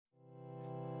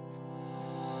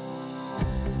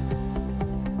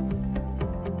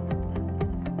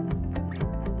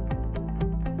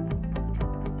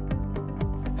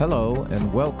Hello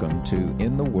and welcome to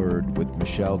In the Word with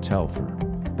Michelle Telfer.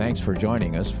 Thanks for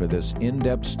joining us for this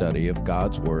in-depth study of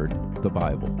God's Word, the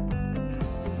Bible.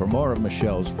 For more of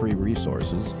Michelle's free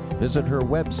resources, visit her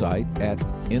website at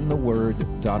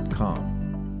intheword.com.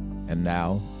 And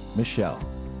now, Michelle.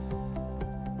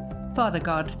 Father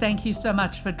God, thank you so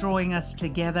much for drawing us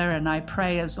together, and I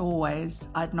pray as always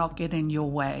I'd not get in your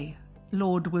way.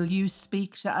 Lord, will you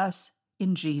speak to us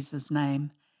in Jesus' name?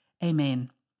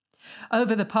 Amen.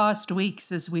 Over the past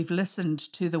weeks, as we've listened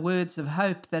to the words of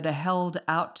hope that are held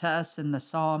out to us in the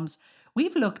Psalms,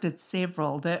 we've looked at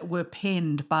several that were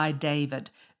penned by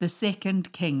David, the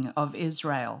second king of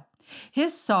Israel.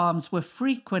 His Psalms were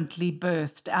frequently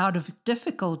birthed out of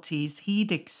difficulties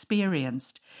he'd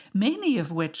experienced, many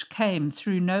of which came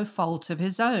through no fault of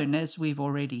his own, as we've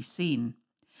already seen.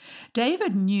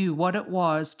 David knew what it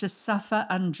was to suffer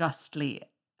unjustly,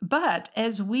 but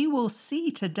as we will see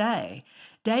today,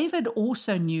 David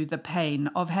also knew the pain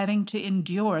of having to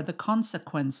endure the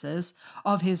consequences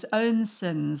of his own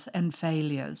sins and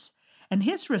failures. And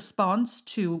his response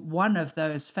to one of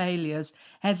those failures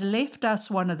has left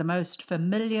us one of the most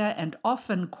familiar and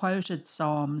often quoted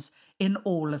Psalms in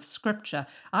all of Scripture.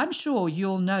 I'm sure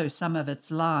you'll know some of its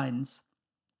lines.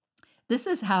 This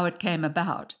is how it came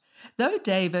about. Though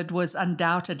David was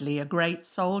undoubtedly a great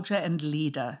soldier and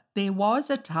leader, there was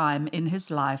a time in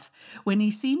his life when he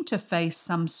seemed to face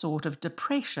some sort of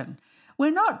depression.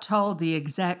 We're not told the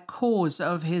exact cause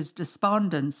of his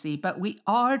despondency, but we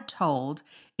are told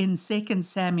in 2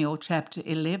 Samuel chapter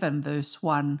 11, verse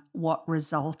 1, what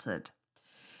resulted.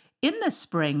 In the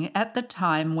spring, at the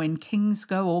time when kings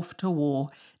go off to war,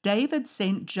 David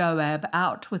sent Joab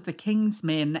out with the king's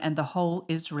men and the whole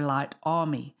Israelite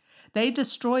army. They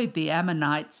destroyed the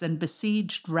Ammonites and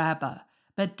besieged Rabbah,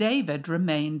 but David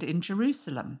remained in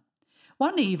Jerusalem.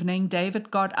 One evening, David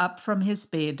got up from his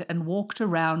bed and walked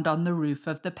around on the roof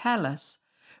of the palace.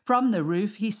 From the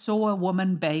roof, he saw a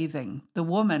woman bathing. The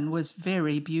woman was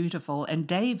very beautiful, and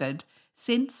David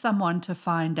sent someone to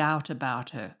find out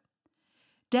about her.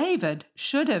 David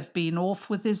should have been off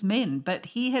with his men, but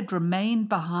he had remained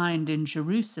behind in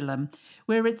Jerusalem,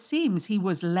 where it seems he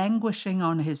was languishing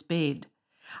on his bed.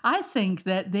 I think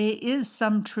that there is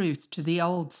some truth to the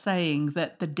old saying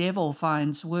that the devil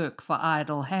finds work for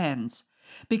idle hands,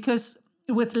 because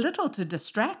with little to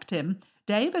distract him,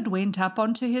 David went up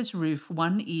onto his roof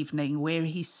one evening where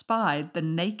he spied the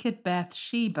naked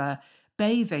Bathsheba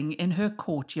bathing in her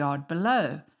courtyard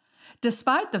below.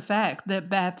 Despite the fact that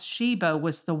Bathsheba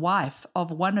was the wife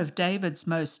of one of David's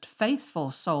most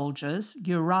faithful soldiers,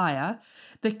 Uriah,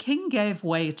 the king gave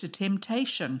way to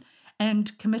temptation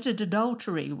and committed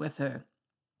adultery with her.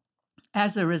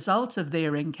 As a result of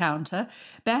their encounter,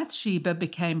 Bathsheba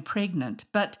became pregnant,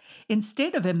 but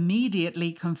instead of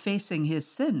immediately confessing his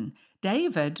sin,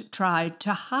 David tried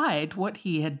to hide what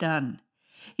he had done.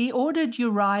 He ordered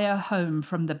Uriah home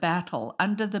from the battle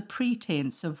under the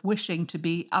pretense of wishing to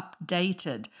be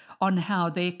updated on how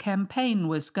their campaign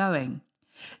was going.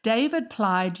 David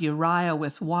plied Uriah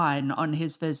with wine on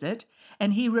his visit,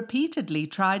 and he repeatedly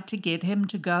tried to get him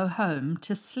to go home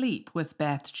to sleep with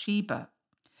Bathsheba.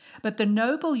 But the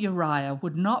noble Uriah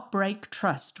would not break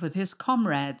trust with his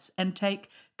comrades and take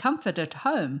comfort at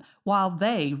home while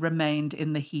they remained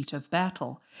in the heat of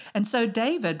battle. And so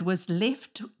David was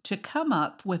left to come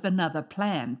up with another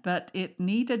plan, but it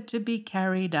needed to be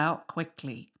carried out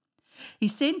quickly. He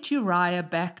sent Uriah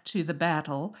back to the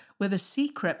battle with a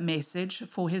secret message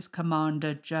for his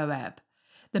commander Joab.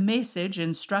 The message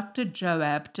instructed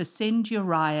Joab to send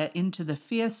Uriah into the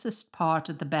fiercest part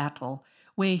of the battle,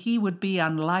 where he would be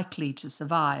unlikely to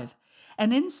survive.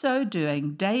 And in so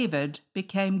doing, David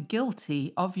became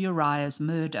guilty of Uriah's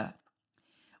murder.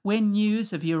 When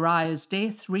news of Uriah's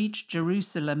death reached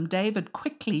Jerusalem, David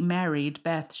quickly married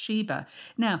Bathsheba.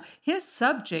 Now, his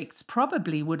subjects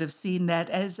probably would have seen that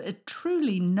as a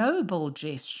truly noble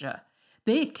gesture,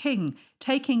 their king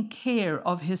taking care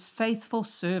of his faithful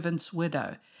servant's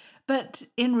widow. But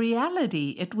in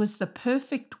reality, it was the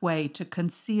perfect way to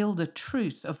conceal the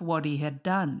truth of what he had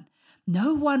done.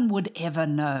 No one would ever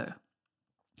know.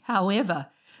 However,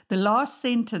 the last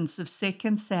sentence of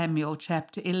 2 Samuel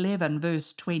chapter 11,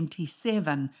 verse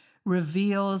 27,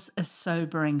 reveals a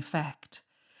sobering fact.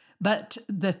 But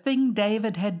the thing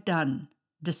David had done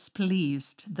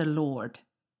displeased the Lord.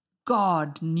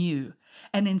 God knew.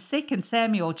 And in 2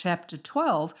 Samuel chapter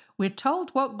 12, we're told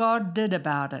what God did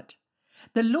about it.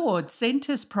 The Lord sent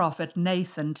his prophet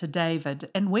Nathan to David,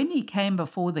 and when he came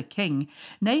before the king,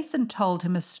 Nathan told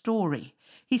him a story.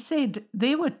 He said,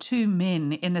 "There were two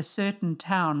men in a certain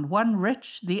town, one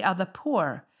rich, the other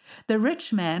poor. The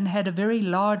rich man had a very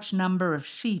large number of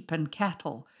sheep and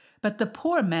cattle, But the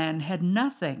poor man had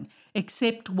nothing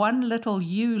except one little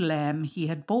ewe lamb he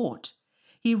had bought.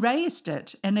 He raised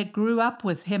it, and it grew up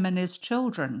with him and his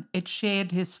children. It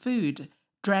shared his food,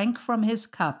 drank from his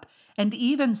cup, and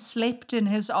even slept in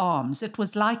his arms. It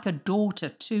was like a daughter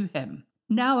to him.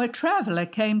 Now a traveler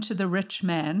came to the rich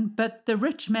man, but the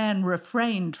rich man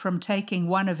refrained from taking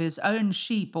one of his own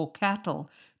sheep or cattle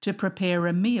to prepare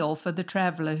a meal for the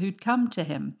traveler who'd come to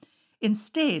him.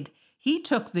 Instead, he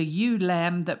took the ewe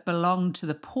lamb that belonged to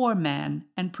the poor man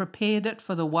and prepared it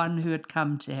for the one who had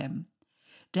come to him.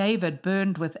 David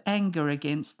burned with anger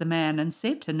against the man and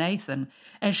said to Nathan,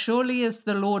 "As surely as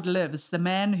the Lord lives, the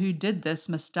man who did this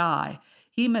must die.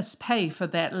 He must pay for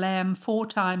that lamb 4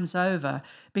 times over,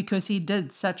 because he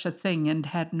did such a thing and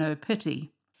had no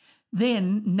pity."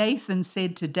 Then Nathan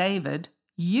said to David,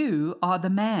 "You are the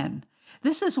man.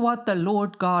 This is what the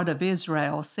Lord God of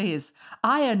Israel says.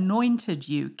 I anointed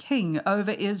you king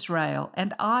over Israel,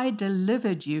 and I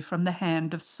delivered you from the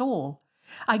hand of Saul.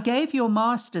 I gave your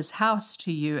master's house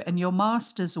to you and your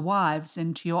master's wives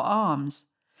into your arms.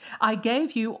 I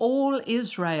gave you all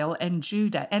Israel and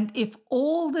Judah, and if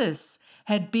all this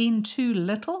had been too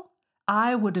little,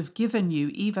 I would have given you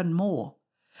even more.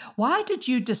 Why did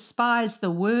you despise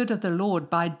the word of the Lord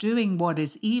by doing what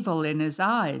is evil in his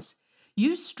eyes?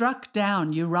 You struck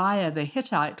down Uriah the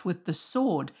Hittite with the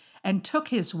sword and took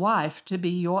his wife to be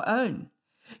your own.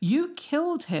 You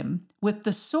killed him with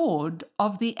the sword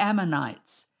of the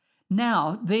Ammonites.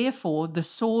 Now, therefore, the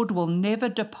sword will never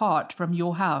depart from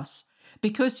your house,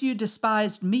 because you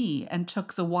despised me and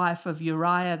took the wife of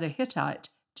Uriah the Hittite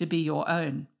to be your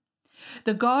own."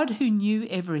 The God who knew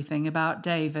everything about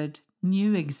David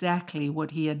knew exactly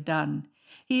what he had done.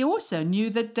 He also knew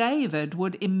that David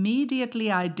would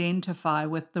immediately identify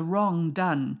with the wrong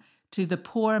done to the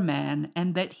poor man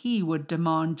and that he would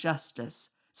demand justice.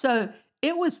 So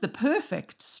it was the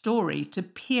perfect story to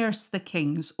pierce the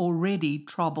king's already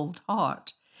troubled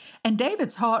heart. And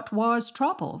David's heart was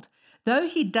troubled. Though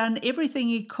he'd done everything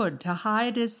he could to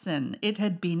hide his sin, it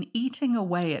had been eating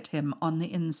away at him on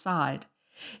the inside.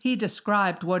 He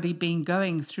described what he'd been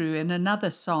going through in another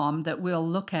psalm that we'll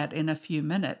look at in a few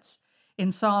minutes.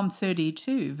 In Psalm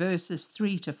 32, verses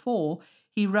 3-4,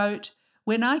 he wrote,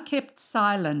 "When I kept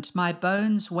silent, my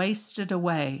bones wasted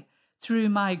away through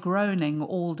my groaning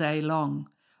all day long.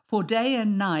 For day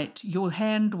and night your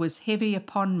hand was heavy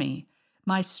upon me.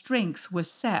 My strength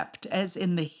was sapped as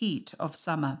in the heat of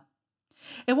summer."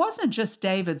 It wasn't just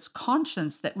David's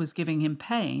conscience that was giving him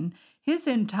pain. His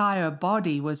entire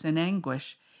body was in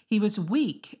anguish. He was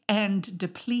weak and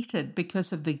depleted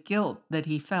because of the guilt that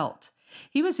he felt.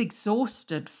 He was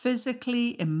exhausted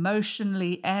physically,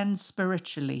 emotionally, and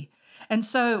spiritually. And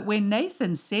so when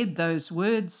Nathan said those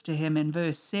words to him in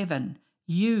verse 7,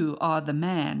 "You are the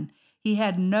man," he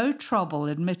had no trouble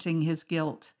admitting his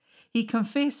guilt. He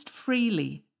confessed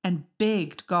freely and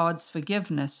begged God's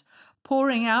forgiveness,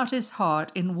 pouring out his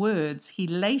heart in words he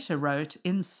later wrote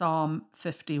in Psalm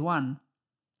 51.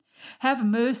 "Have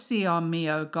mercy on me,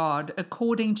 O God,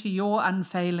 according to your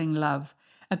unfailing love.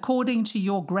 According to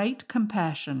your great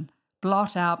compassion,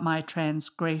 blot out my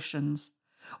transgressions.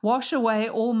 Wash away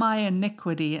all my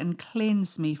iniquity and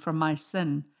cleanse me from my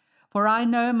sin. For I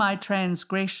know my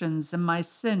transgressions, and my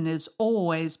sin is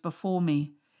always before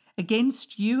me.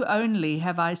 Against you only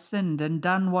have I sinned and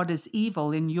done what is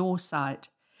evil in your sight.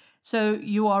 So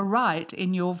you are right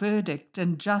in your verdict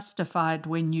and justified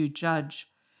when you judge.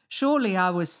 Surely I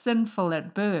was sinful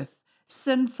at birth,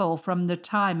 sinful from the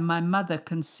time my mother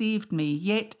conceived me,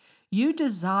 yet you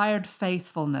desired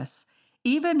faithfulness.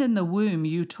 Even in the womb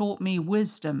you taught me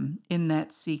wisdom in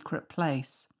that secret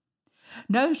place."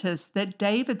 Notice that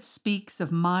David speaks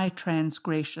of my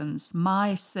transgressions,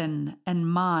 my sin,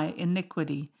 and my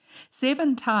iniquity.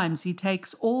 7 times he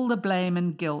takes all the blame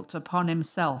and guilt upon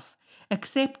himself,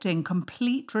 accepting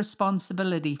complete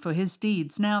responsibility for his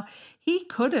deeds. Now, he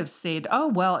could have said, "Oh,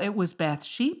 well, it was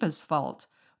Bathsheba's fault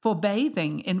for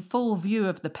bathing in full view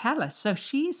of the palace, so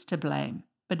she's to blame."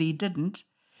 But he didn't.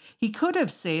 He could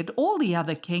have said, "All the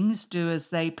other kings do as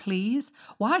they please.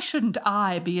 Why shouldn't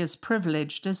I be as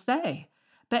privileged as they?"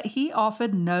 But he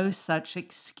offered no such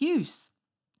excuse.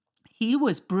 He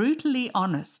was brutally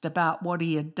honest about what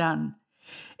he had done.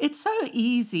 It's so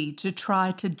easy to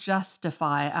try to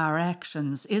justify our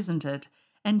actions, isn't it?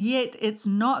 And yet it's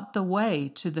not the way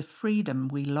to the freedom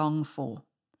we long for.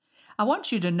 I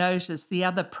want you to notice the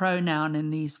other pronoun in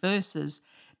these verses.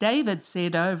 David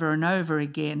said over and over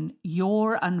again,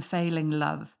 "Your unfailing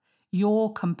love,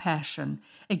 your compassion.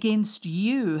 Against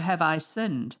you have I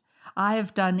sinned. I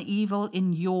have done evil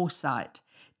in your sight."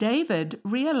 David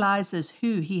realizes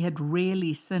who he had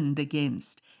really sinned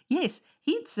against. Yes,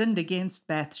 He'd sinned against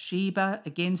Bathsheba,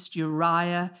 against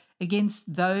Uriah,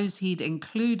 against those he'd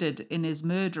included in his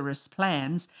murderous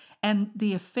plans, and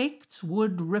the effects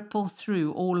would ripple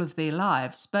through all of their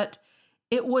lives. But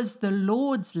it was the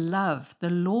Lord's love, the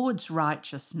Lord's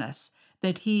righteousness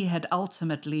that he had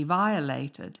ultimately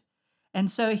violated. And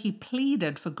so he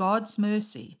pleaded for God's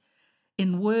mercy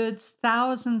in words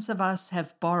thousands of us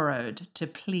have borrowed to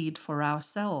plead for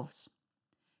ourselves.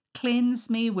 Cleanse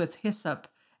me with hyssop,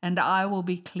 and I will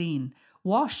be clean.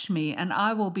 Wash me, and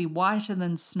I will be whiter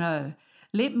than snow.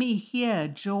 Let me hear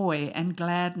joy and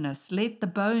gladness. Let the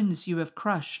bones you have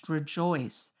crushed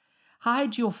rejoice.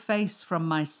 Hide your face from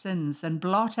my sins, and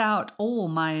blot out all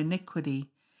my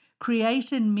iniquity.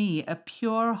 Create in me a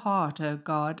pure heart, O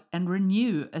God, and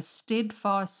renew a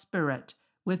steadfast spirit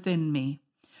within me.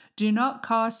 Do not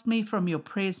cast me from your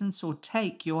presence or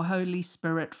take your Holy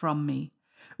Spirit from me.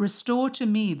 Restore to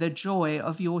me the joy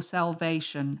of your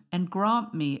salvation and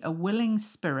grant me a willing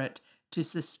spirit to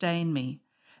sustain me.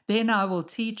 Then I will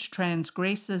teach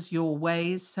transgressors your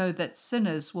ways so that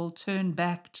sinners will turn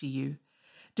back to you.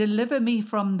 Deliver me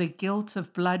from the guilt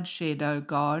of bloodshed, O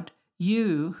God,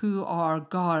 you who are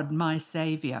God, my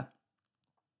Savior.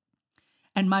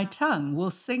 And my tongue will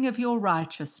sing of your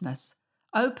righteousness.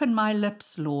 Open my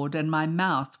lips, Lord, and my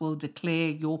mouth will declare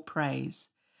your praise.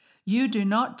 You do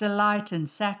not delight in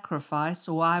sacrifice,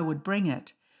 or I would bring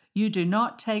it. You do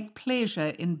not take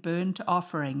pleasure in burnt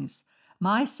offerings.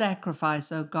 My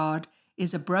sacrifice, O God,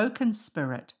 is a broken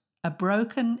spirit, a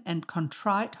broken and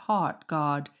contrite heart,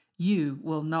 God, you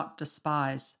will not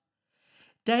despise.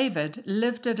 David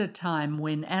lived at a time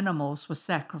when animals were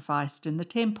sacrificed in the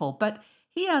temple, but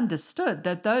he understood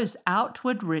that those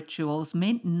outward rituals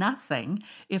meant nothing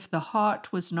if the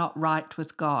heart was not right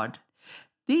with God.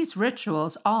 These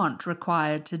rituals aren't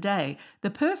required today. The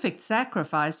perfect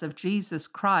sacrifice of Jesus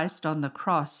Christ on the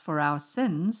cross for our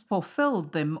sins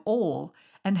fulfilled them all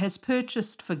and has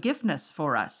purchased forgiveness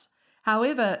for us.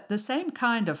 However, the same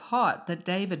kind of heart that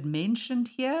David mentioned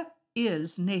here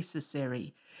is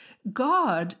necessary.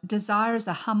 God desires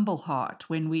a humble heart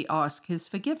when we ask his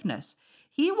forgiveness.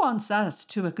 He wants us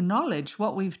to acknowledge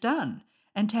what we've done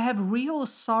and to have real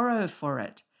sorrow for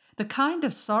it, the kind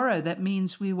of sorrow that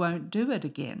means we won't do it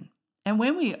again. And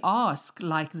when we ask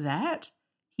like that,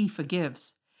 he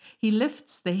forgives. He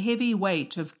lifts the heavy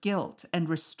weight of guilt and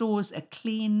restores a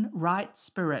clean, right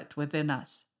spirit within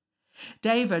us.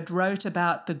 David wrote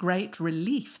about the great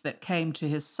relief that came to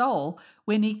his soul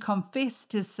when he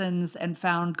confessed his sins and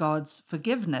found God's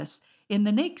forgiveness in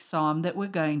the next psalm that we're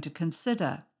going to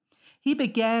consider. He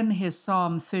began his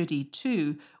Psalm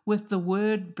 32 with the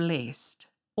word blessed,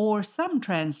 or some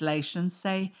translations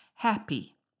say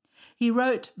happy. He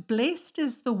wrote, "Blessed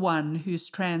is the one whose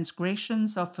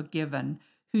transgressions are forgiven,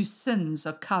 whose sins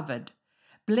are covered.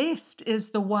 Blessed is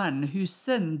the one whose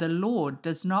sin the Lord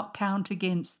does not count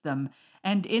against them,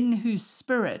 and in whose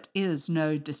spirit is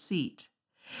no deceit."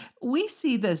 We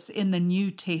see this in the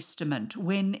New Testament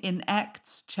when in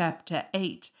Acts chapter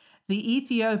 8, the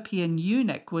Ethiopian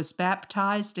eunuch was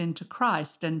baptized into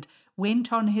Christ and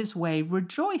went on his way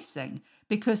rejoicing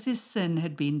because his sin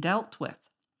had been dealt with.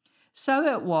 So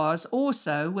it was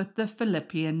also with the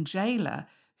Philippian jailer,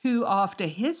 who after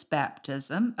his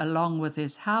baptism, along with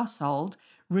his household,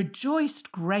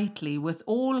 rejoiced greatly with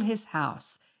all his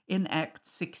house in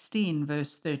Acts 16,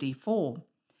 verse 34.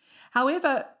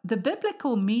 However, the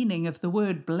biblical meaning of the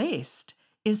word blessed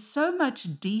is so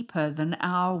much deeper than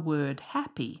our word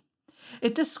happy.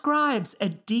 It describes a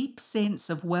deep sense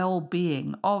of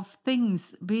well-being, of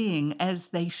things being as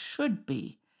they should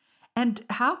be. And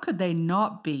how could they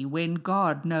not be when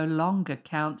God no longer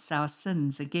counts our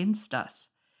sins against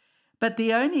us? But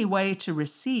the only way to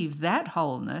receive that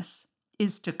wholeness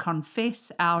is to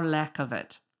confess our lack of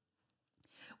it.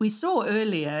 We saw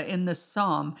earlier in this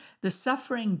psalm the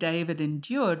suffering David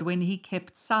endured when he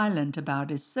kept silent about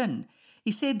his sin.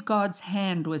 He said God's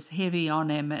hand was heavy on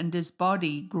him and his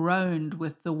body groaned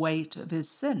with the weight of his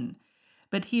sin.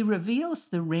 But he reveals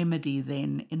the remedy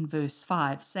then in verse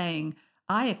 5, saying,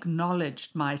 "I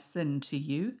acknowledged my sin to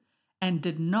you and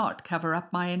did not cover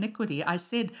up my iniquity. I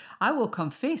said, I will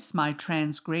confess my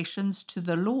transgressions to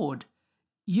the Lord.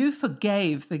 You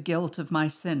forgave the guilt of my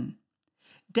sin."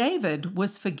 David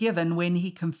was forgiven when he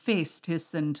confessed his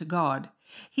sin to God.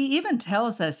 He even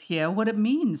tells us here what it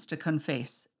means to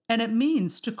confess, and it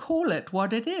means to call it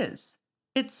what it is.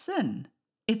 It's sin.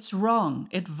 It's wrong.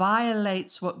 It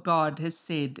violates what God has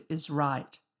said is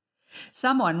right.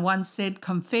 Someone once said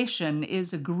confession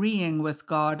is agreeing with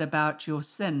God about your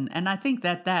sin, and I think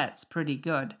that that's pretty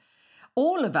good.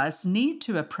 All of us need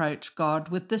to approach God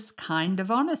with this kind of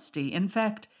honesty. In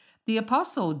fact, The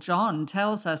Apostle John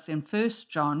tells us in 1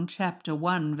 John chapter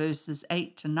 1, verses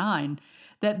 8 to 9,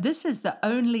 that this is the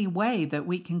only way that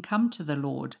we can come to the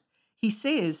Lord. He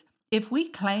says, if we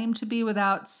claim to be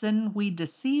without sin, we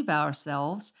deceive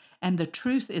ourselves, and the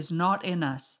truth is not in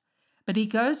us. But he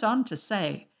goes on to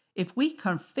say, if we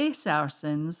confess our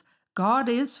sins, God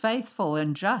is faithful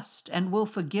and just and will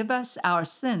forgive us our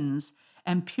sins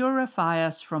and purify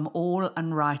us from all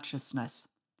unrighteousness.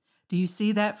 Do you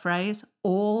see that phrase,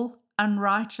 all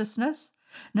unrighteousness?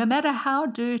 No matter how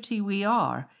dirty we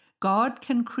are, God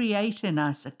can create in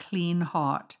us a clean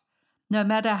heart. No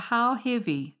matter how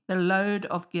heavy the load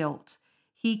of guilt,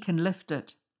 He can lift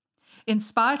it. In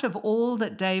spite of all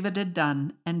that David had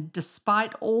done, and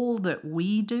despite all that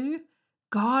we do,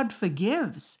 God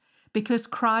forgives because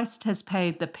Christ has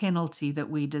paid the penalty that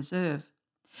we deserve.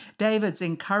 David's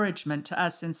encouragement to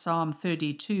us in Psalm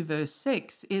 32, verse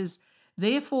 6 is,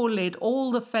 therefore let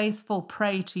all the faithful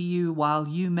pray to you while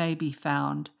you may be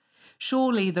found.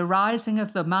 Surely the rising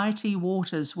of the mighty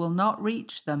waters will not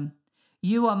reach them.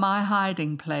 You are my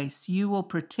hiding place. You will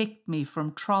protect me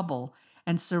from trouble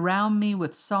and surround me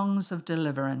with songs of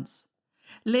deliverance.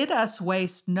 Let us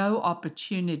waste no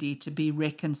opportunity to be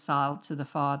reconciled to the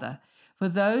Father, for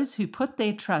those who put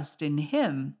their trust in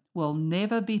Him will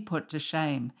never be put to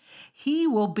shame. He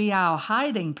will be our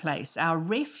hiding place, our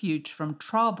refuge from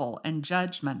trouble and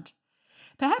judgment.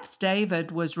 Perhaps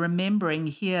David was remembering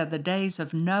here the days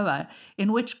of Noah,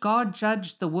 in which God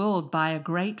judged the world by a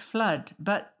great flood,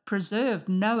 but preserved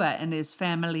Noah and his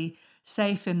family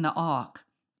safe in the ark.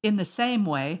 In the same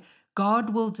way,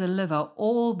 God will deliver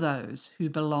all those who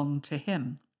belong to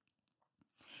Him.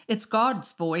 It's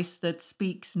God's voice that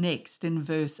speaks next in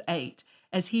verse 8,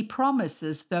 as He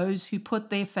promises those who put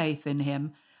their faith in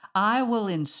Him, I will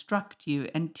instruct you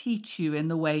and teach you in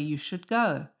the way you should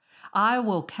go. I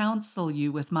will counsel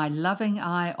you with my loving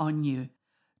eye on you.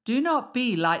 Do not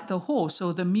be like the horse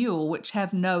or the mule, which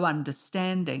have no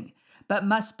understanding, but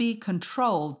must be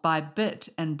controlled by bit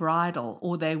and bridle,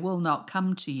 or they will not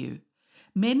come to you.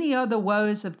 Many are the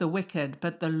woes of the wicked,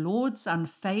 but the Lord's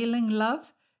unfailing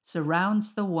love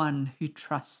surrounds the one who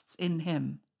trusts in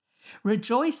Him.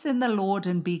 Rejoice in the Lord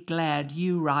and be glad,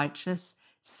 you righteous.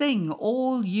 Sing,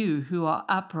 all you who are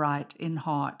upright in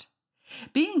heart.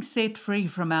 Being set free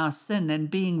from our sin and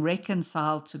being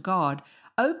reconciled to God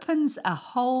opens a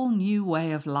whole new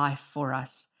way of life for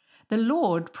us. The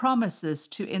Lord promises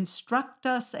to instruct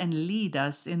us and lead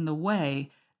us in the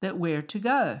way that we're to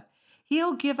go.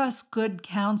 He'll give us good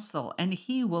counsel, and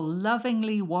He will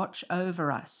lovingly watch over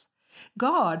us.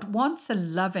 God wants a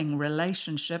loving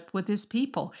relationship with His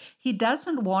people. He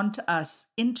doesn't want us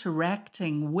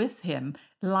interacting with Him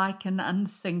like an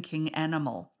unthinking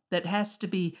animal that has to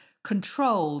be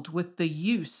controlled with the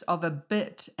use of a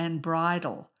bit and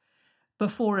bridle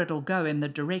before it'll go in the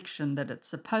direction that it's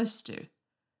supposed to.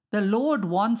 The Lord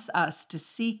wants us to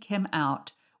seek Him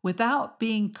out without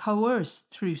being coerced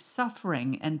through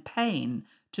suffering and pain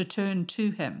to turn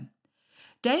to Him.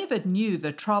 David knew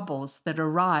the troubles that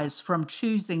arise from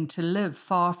choosing to live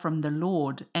far from the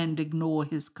Lord and ignore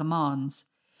His commands.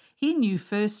 He knew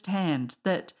firsthand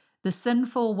that the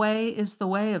sinful way is the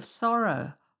way of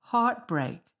sorrow,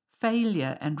 heartbreak,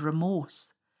 failure, and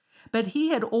remorse. But he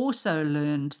had also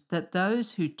learned that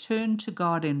those who turn to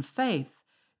God in faith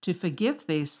to forgive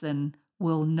their sin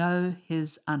will know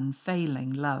His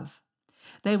unfailing love.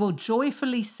 They will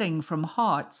joyfully sing from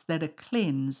hearts that are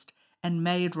cleansed and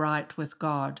made right with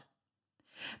God.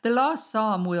 The last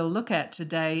psalm we'll look at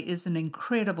today is an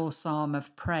incredible psalm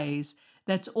of praise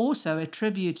that's also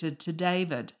attributed to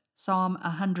David, Psalm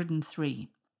 103.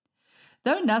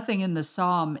 Though nothing in the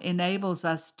psalm enables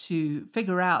us to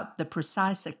figure out the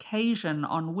precise occasion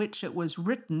on which it was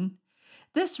written,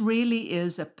 this really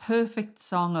is a perfect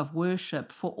song of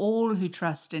worship for all who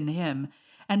trust in Him,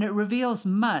 and it reveals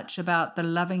much about the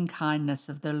loving kindness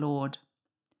of the Lord.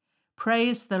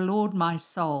 Praise the Lord, my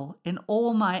soul. In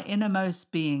all my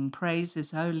innermost being, praise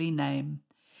His holy name.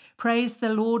 Praise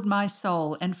the Lord, my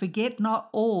soul, and forget not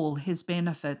all His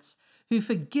benefits, who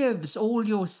forgives all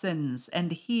your sins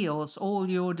and heals all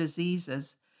your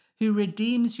diseases, who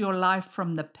redeems your life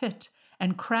from the pit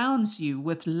and crowns you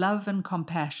with love and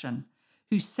compassion,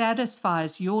 who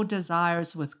satisfies your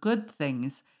desires with good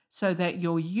things so that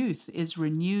your youth is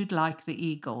renewed like the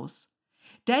eagles.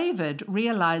 David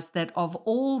realized that of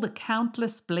all the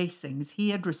countless blessings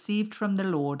he had received from the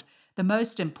Lord, the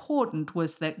most important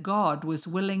was that God was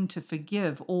willing to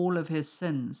forgive all of his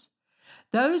sins.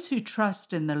 Those who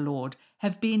trust in the Lord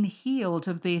have been healed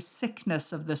of their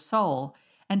sickness of the soul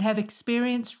and have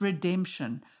experienced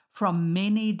redemption from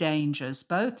many dangers,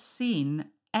 both seen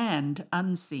and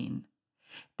unseen.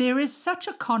 There is such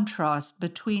a contrast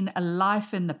between a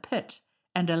life in the pit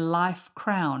and a life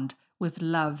crowned with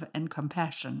love and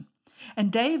compassion.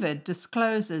 And David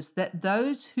discloses that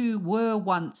those who were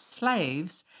once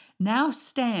slaves now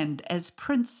stand as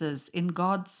princes in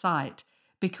God's sight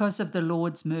because of the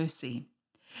Lord's mercy.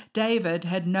 David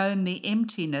had known the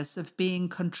emptiness of being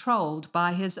controlled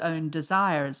by his own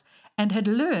desires and had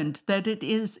learned that it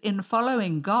is in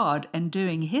following God and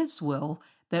doing His will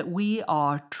that we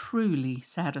are truly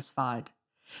satisfied.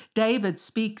 David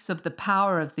speaks of the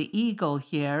power of the eagle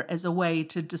here as a way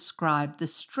to describe the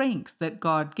strength that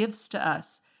God gives to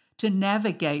us to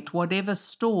navigate whatever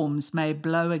storms may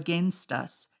blow against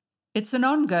us. It's an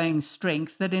ongoing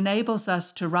strength that enables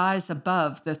us to rise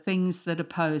above the things that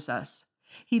oppose us.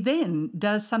 He then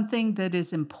does something that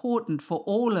is important for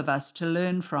all of us to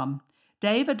learn from.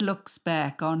 David looks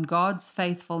back on God's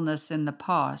faithfulness in the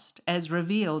past as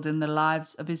revealed in the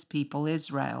lives of his people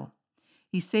Israel.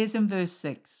 He says in verse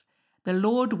 6, "The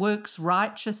Lord works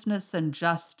righteousness and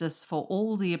justice for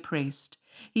all the oppressed.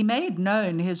 He made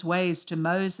known His ways to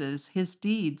Moses, His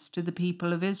deeds to the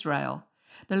people of Israel.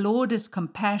 The Lord is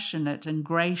compassionate and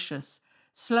gracious,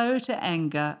 slow to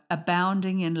anger,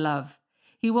 abounding in love.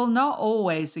 He will not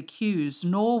always accuse,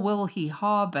 nor will He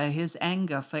harbor His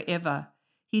anger forever.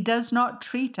 He does not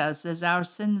treat us as our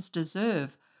sins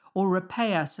deserve, or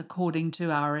repay us according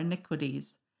to our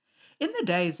iniquities." In the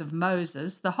days of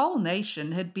Moses, the whole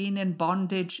nation had been in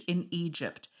bondage in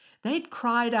Egypt. They'd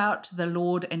cried out to the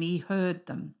Lord and He heard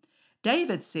them.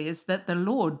 David says that the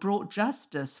Lord brought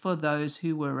justice for those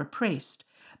who were oppressed.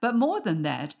 But more than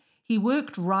that, He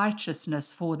worked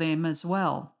righteousness for them as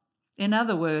well. In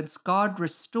other words, God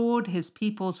restored His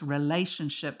people's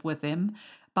relationship with Him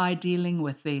by dealing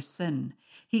with their sin.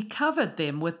 He covered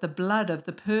them with the blood of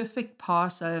the perfect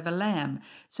Passover lamb,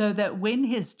 so that when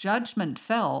His judgment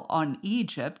fell on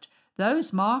Egypt,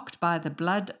 those marked by the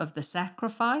blood of the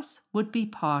sacrifice would be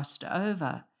passed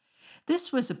over.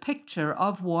 This was a picture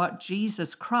of what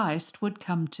Jesus Christ would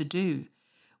come to do.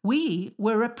 We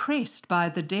were oppressed by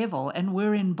the devil and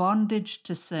were in bondage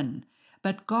to sin,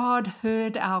 but God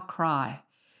heard our cry.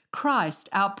 Christ,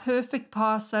 our perfect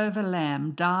Passover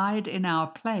lamb, died in our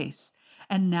place,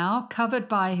 and now, covered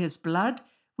by His blood,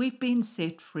 we've been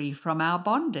set free from our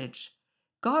bondage.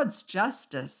 God's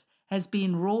justice has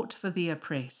been wrought for the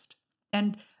oppressed.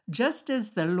 And just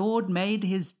as the Lord made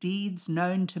His deeds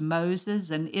known to Moses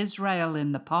and Israel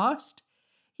in the past,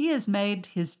 He has made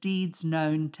His deeds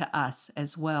known to us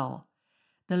as well.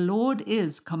 The Lord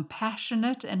is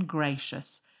compassionate and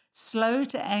gracious, slow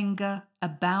to anger,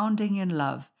 abounding in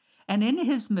love, and in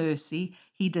His mercy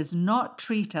He does not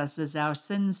treat us as our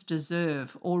sins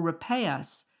deserve or repay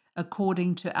us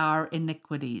according to our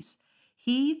iniquities.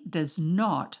 He does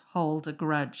not hold a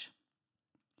grudge.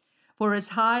 For as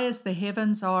high as the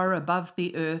heavens are above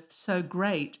the earth, so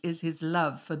great is His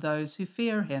love for those who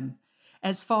fear Him.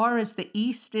 As far as the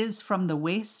east is from the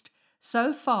west,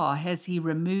 so far has He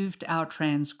removed our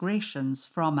transgressions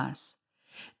from us.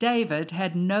 David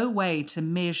had no way to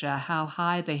measure how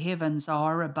high the heavens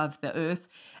are above the earth,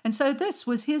 and so this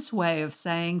was his way of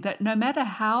saying that no matter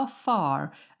how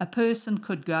far a person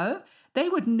could go, they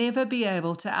would never be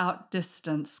able to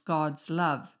outdistance God's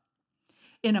love.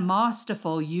 In a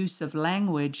masterful use of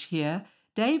language here,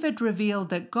 David revealed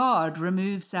that God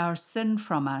removes our sin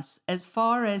from us as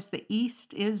far as the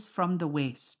east is from the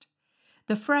west.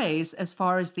 The phrase, "as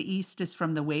far as the east is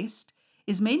from the west,"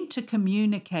 is meant to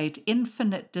communicate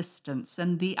infinite distance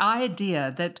and the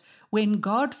idea that when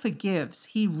God forgives,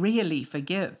 He really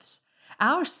forgives.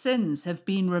 Our sins have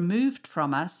been removed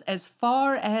from us as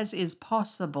far as is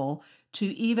possible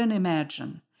to even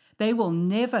imagine. They will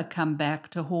never come back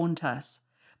to haunt us.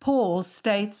 Paul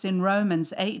states in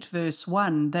Romans 8 verse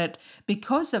 1 that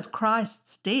because of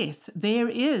Christ's death, there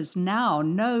is now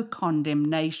no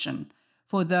condemnation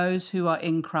for those who are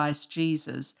in Christ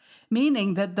Jesus,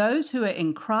 meaning that those who are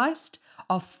in Christ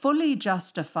are fully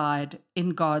justified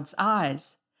in God's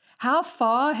eyes. How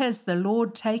far has the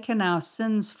Lord taken our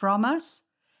sins from us?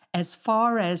 As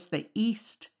far as the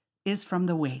east is from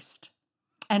the west.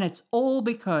 And it's all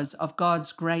because of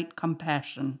God's great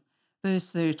compassion.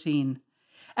 Verse 13.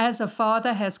 As a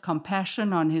father has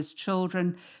compassion on his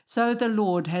children, so the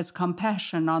Lord has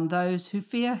compassion on those who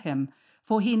fear Him.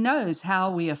 For He knows how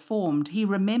we are formed. He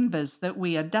remembers that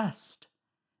we are dust.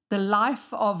 The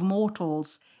life of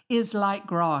mortals is like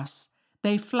grass.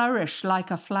 They flourish like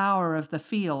a flower of the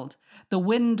field. The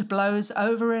wind blows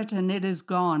over it, and it is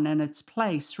gone, and its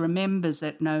place remembers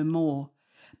it no more.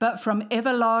 But from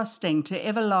everlasting to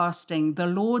everlasting, the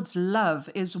Lord's love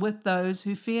is with those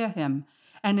who fear Him,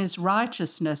 and His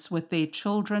righteousness with their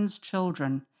children's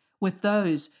children, with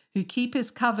those who keep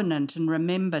his covenant and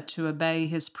remember to obey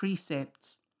his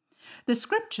precepts. The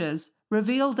scriptures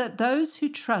reveal that those who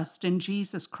trust in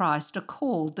Jesus Christ are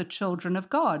called the children of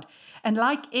God, and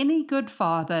like any good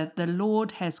father, the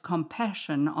Lord has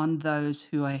compassion on those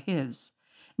who are his.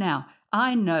 Now,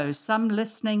 I know some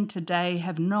listening today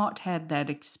have not had that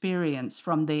experience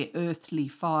from their earthly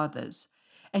fathers,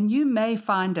 and you may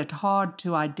find it hard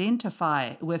to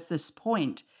identify with this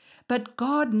point, but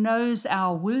God knows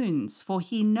our wounds, for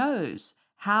he knows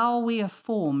how we are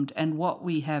formed and what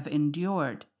we have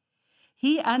endured.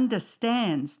 He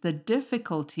understands the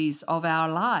difficulties of our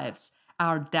lives,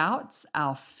 our doubts,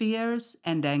 our fears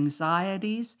and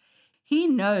anxieties. He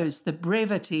knows the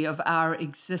brevity of our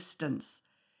existence.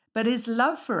 But his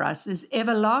love for us is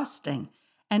everlasting,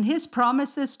 and his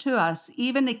promises to us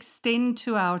even extend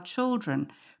to our children,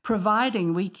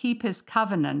 providing we keep his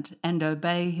covenant and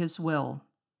obey his will.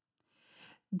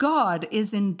 God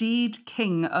is indeed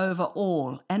king over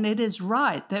all, and it is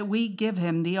right that we give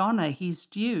him the honor he's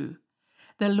due.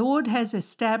 The Lord has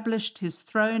established his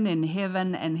throne in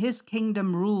heaven, and his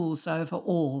kingdom rules over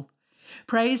all.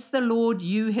 Praise the Lord,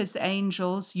 you his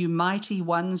angels, you mighty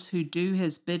ones who do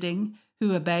his bidding,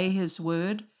 who obey his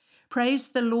word. Praise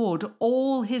the Lord,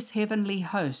 all his heavenly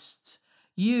hosts,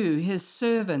 you his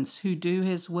servants who do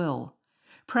his will.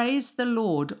 Praise the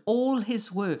Lord, all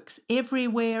his works,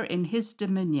 everywhere in his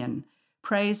dominion.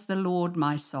 Praise the Lord,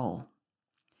 my soul.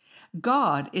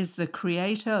 God is the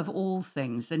creator of all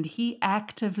things, and he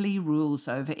actively rules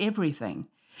over everything.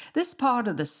 This part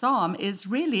of the psalm is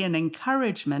really an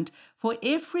encouragement for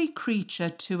every creature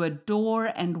to adore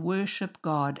and worship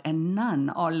God, and none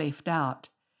are left out.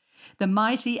 The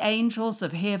mighty angels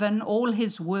of heaven, all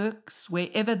his works,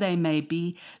 wherever they may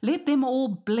be, let them all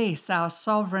bless our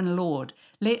sovereign Lord.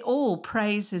 Let all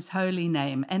praise his holy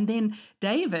name. And then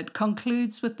David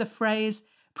concludes with the phrase,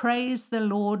 "Praise the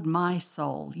Lord, my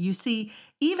soul." You see,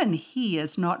 even he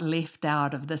is not left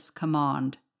out of this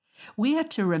command. We are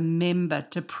to remember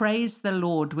to praise the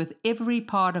Lord with every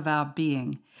part of our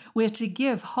being. We're to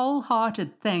give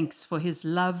wholehearted thanks for his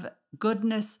love,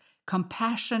 goodness,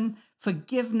 compassion,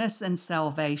 forgiveness, and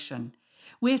salvation.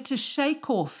 We're to shake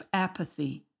off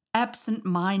apathy,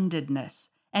 absent-mindedness,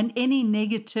 and any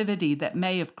negativity that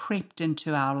may have crept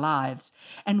into our lives.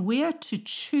 And we're to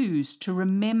choose to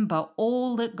remember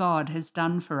all that God has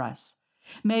done for us.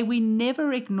 May we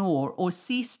never ignore or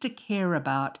cease to care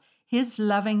about his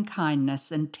loving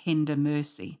kindness and tender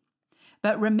mercy.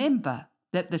 But remember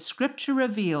that the scripture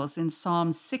reveals in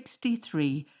Psalm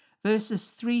 63,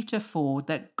 verses 3-4,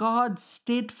 that God's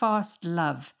steadfast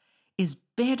love is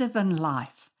better than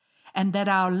life, and that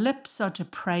our lips are to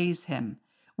praise him.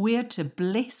 We're to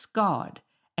bless God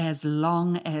as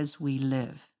long as we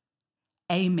live.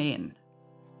 Amen.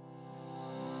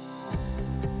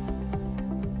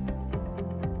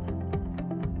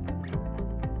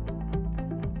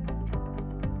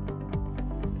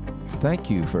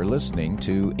 Thank you for listening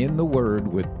to In the Word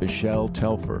with Michelle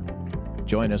Telfer.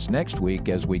 Join us next week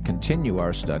as we continue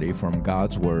our study from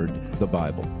God's Word, the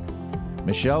Bible.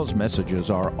 Michelle's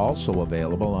messages are also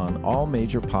available on all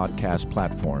major podcast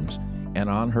platforms and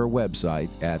on her website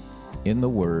at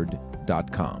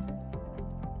intheword.com.